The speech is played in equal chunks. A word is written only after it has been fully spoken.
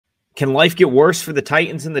Can life get worse for the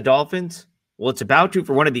Titans and the Dolphins? Well, it's about to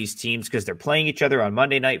for one of these teams because they're playing each other on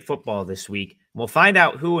Monday Night Football this week. We'll find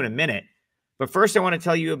out who in a minute. But first, I want to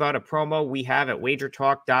tell you about a promo we have at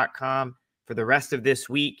wagertalk.com for the rest of this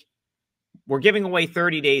week. We're giving away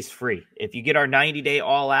 30 days free. If you get our 90-day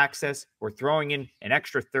all access, we're throwing in an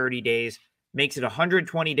extra 30 days. Makes it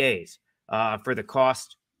 120 days for the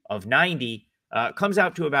cost of 90. Comes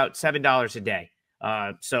out to about $7 a day.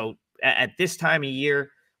 So at this time of year,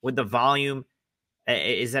 with the volume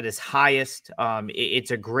is at its highest, it's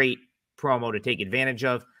a great promo to take advantage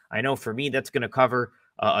of. I know for me, that's going to cover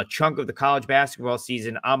a chunk of the college basketball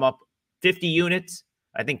season. I'm up 50 units.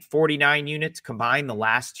 I think 49 units combined the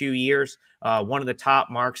last 2 years. One of the top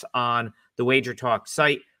marks on the Wager Talk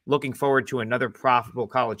site. Looking forward to another profitable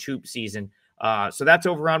college hoop season. So that's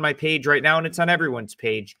over on my page right now, and it's on everyone's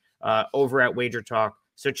page over at Wager Talk.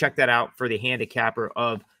 So check that out for the handicapper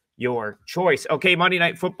of your choice. Okay, Monday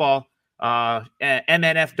Night Football,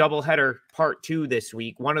 MNF doubleheader part 2 this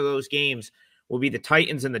week. One of those games will be the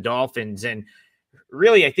Titans and the Dolphins. And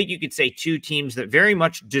really, I think you could say two teams that very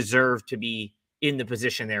much deserve to be in the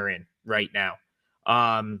position they're in right now.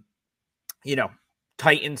 Titans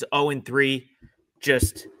 0-3,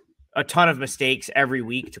 just a ton of mistakes every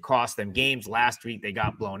week to cost them games. Last week, they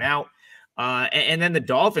got blown out. And then the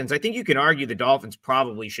Dolphins, I think you can argue the Dolphins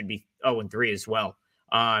probably should be 0-3 as well.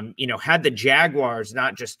 Had the Jaguars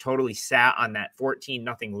not just totally sat on that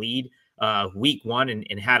 14-0 lead week one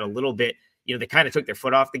and had a little bit, they kind of took their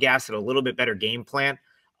foot off the gas, had a little bit better game plan.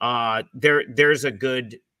 There's a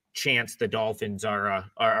good chance the Dolphins are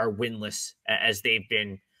winless, as they've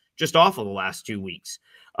been just awful the last 2 weeks.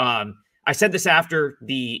 I said this after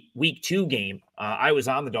the week 2 game. I was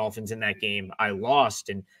on the Dolphins in that game. I lost.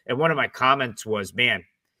 And one of my comments was, man,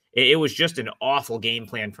 it was just an awful game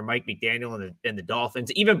plan for Mike McDaniel and the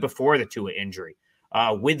Dolphins, even before the Tua injury,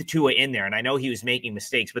 with Tua in there. And I know he was making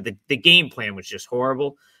mistakes, but the game plan was just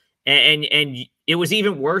horrible. And it was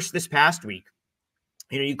even worse this past week.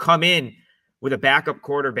 You come in with a backup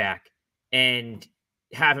quarterback and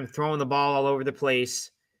have him throwing the ball all over the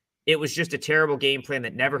place. It was just a terrible game plan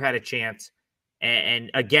that never had a chance.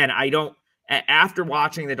 And again, after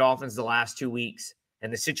watching the Dolphins the last 2 weeks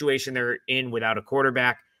and the situation they're in without a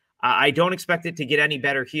quarterback, I don't expect it to get any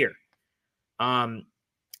better here.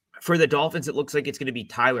 For the Dolphins, it looks like it's going to be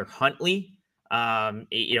Tyler Huntley,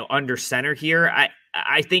 under center here.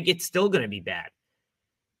 I think it's still going to be bad.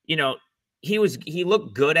 He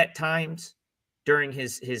looked good at times during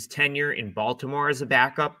his tenure in Baltimore as a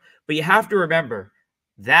backup, but you have to remember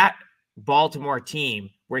that Baltimore team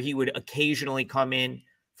where he would occasionally come in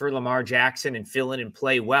for Lamar Jackson and fill in and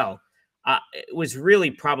play well, it was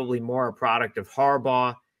really probably more a product of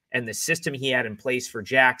Harbaugh and the system he had in place for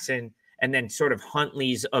Jackson, and then sort of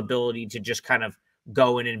Huntley's ability to just kind of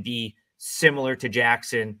go in and be similar to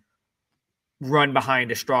Jackson, run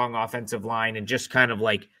behind a strong offensive line, and just kind of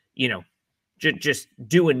just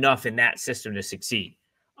do enough in that system to succeed.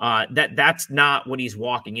 That's not what he's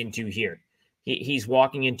walking into here. He's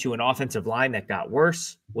walking into an offensive line that got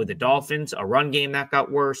worse with the Dolphins, a run game that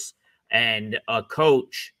got worse, and a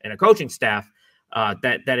coach and a coaching staff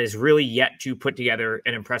that is really yet to put together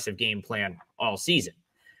an impressive game plan all season.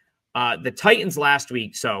 The Titans last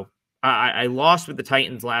week, so I lost with the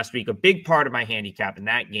Titans last week. A big part of my handicap in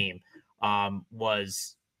that game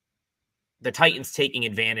was the Titans taking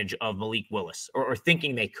advantage of Malik Willis, or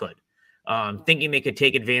thinking they could. Thinking they could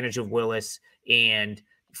take advantage of Willis and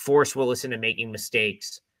force Willis into making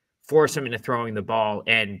mistakes, force him into throwing the ball,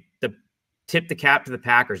 and tip the cap to the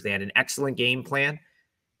Packers. They had an excellent game plan.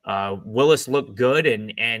 Willis looked good,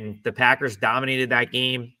 and the Packers dominated that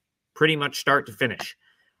game pretty much start to finish.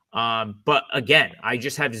 But again, I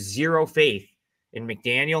just have zero faith in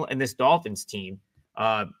McDaniel and this Dolphins team,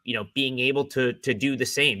 being able to do the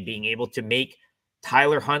same, being able to make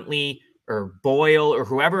Tyler Huntley or Boyle or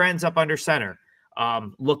whoever ends up under center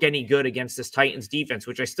look any good against this Titans defense,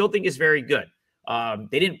 which I still think is very good.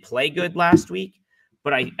 They didn't play good last week,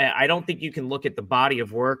 but I don't think you can look at the body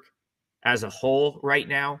of work as a whole right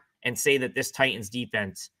now and say that this Titans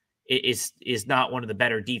defense is not one of the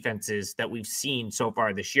better defenses that we've seen so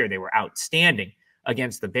far this year. They were outstanding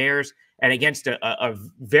against the Bears and against a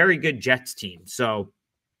very good Jets team. So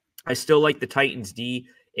I still like the Titans D,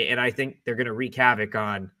 and I think they're going to wreak havoc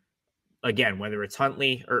on, again, whether it's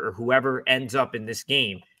Huntley or whoever ends up in this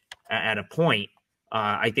game at a point.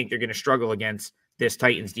 I think they're going to struggle against this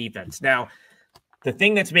Titans defense. Now, the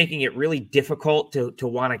thing that's making it really difficult to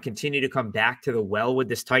want to continue to come back to the well with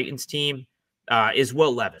this Titans team is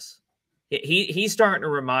Will Levis. He's starting to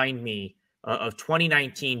remind me of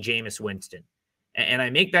 2019 Jameis Winston. And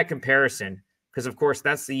I make that comparison because, of course,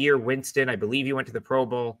 that's the year Winston, I believe he went to the Pro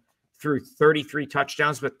Bowl, threw 33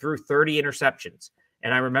 touchdowns, but threw 30 interceptions.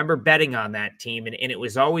 And I remember betting on that team, and it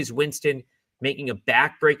was always Winston making a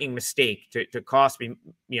back-breaking mistake to cost me,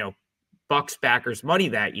 Bucs backers money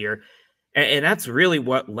that year. And that's really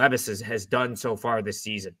what Levis has done so far this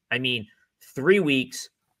season. I mean, 3 weeks,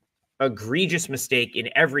 egregious mistake in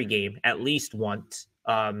every game, at least once.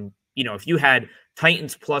 If you had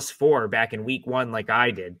Titans +4 back in week 1, like I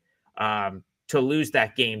did, to lose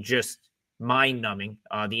that game, just mind-numbing.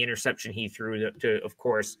 The interception he threw to of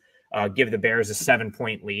course, give the Bears a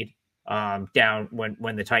 7-point lead, down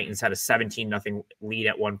when the Titans had a 17-0 lead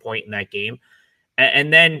at one point in that game.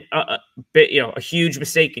 And then, a huge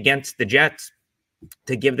mistake against the Jets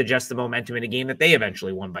to give the Jets the momentum in a game that they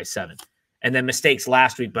eventually won by 7. And then mistakes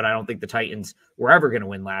last week, but I don't think the Titans were ever going to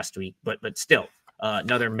win last week. But still,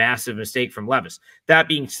 another massive mistake from Levis. That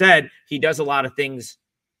being said, he does a lot of things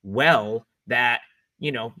well that,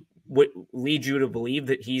 would lead you to believe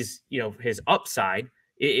that he's, his upside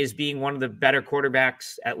is being one of the better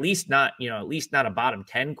quarterbacks, at least not a bottom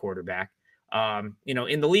 10 quarterback,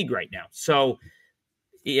 in the league right now. So,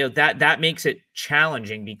 that makes it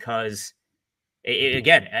challenging because,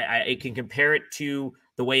 it can compare it to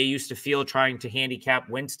the way it used to feel trying to handicap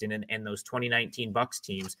Winston and those 2019 Bucs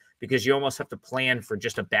teams, because you almost have to plan for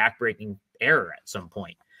just a backbreaking error at some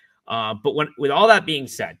point. But with all that being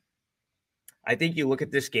said, I think you look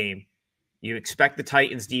at this game, you expect the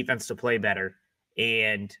Titans defense to play better,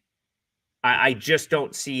 and I just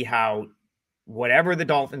don't see how whatever the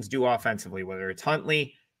Dolphins do offensively, whether it's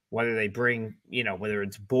Huntley, whether they bring, whether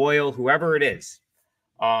it's Boyle, whoever it is,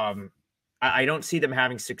 I don't see them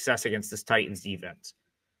having success against this Titans defense.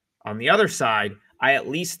 On the other side, I at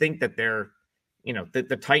least think that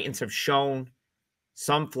the Titans have shown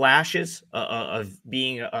some flashes of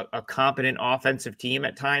being a competent offensive team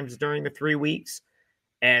at times during the 3 weeks.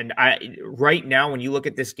 And right now, when you look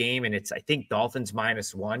at this game, and it's, I think, Dolphins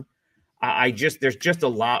 -1, there's just a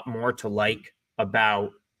lot more to like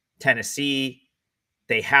about Tennessee.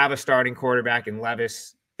 They have a starting quarterback in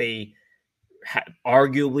Levis. They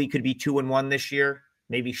arguably could be 2-1 this year,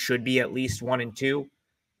 maybe should be at least 1-2.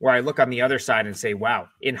 Where I look on the other side and say, wow,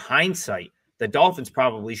 in hindsight, the Dolphins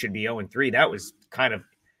probably should be 0-3. That was kind of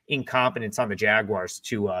incompetence on the Jaguars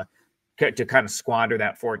to kind of squander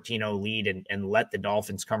that 14-0 lead and let the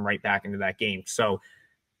Dolphins come right back into that game. So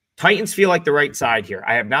Titans feel like the right side here.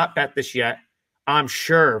 I have not bet this yet. I'm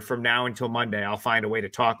sure from now until Monday, I'll find a way to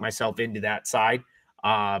talk myself into that side.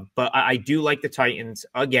 But I do like the Titans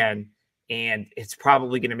again, and it's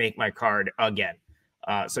probably going to make my card again.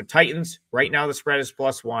 So Titans, right now the spread is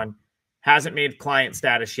 +1. Hasn't made client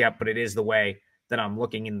status yet, but it is the way that I'm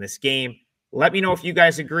looking in this game. Let me know if you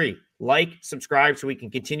guys agree. Like, subscribe so we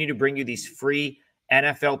can continue to bring you these free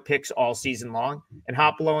NFL picks all season long. And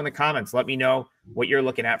hop below in the comments. Let me know what you're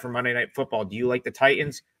looking at for Monday Night Football. Do you like the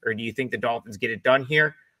Titans, or do you think the Dolphins get it done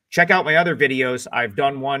here? Check out my other videos. I've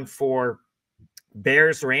done one for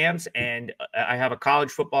Bears Rams, and I have a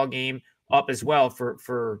college football game up as well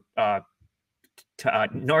for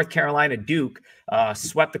North Carolina Duke.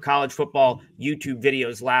 Swept the college football YouTube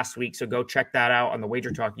videos last week, so go check that out on the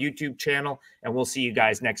Wager Talk YouTube channel, and we'll see you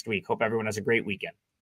guys next week. Hope everyone has a great weekend.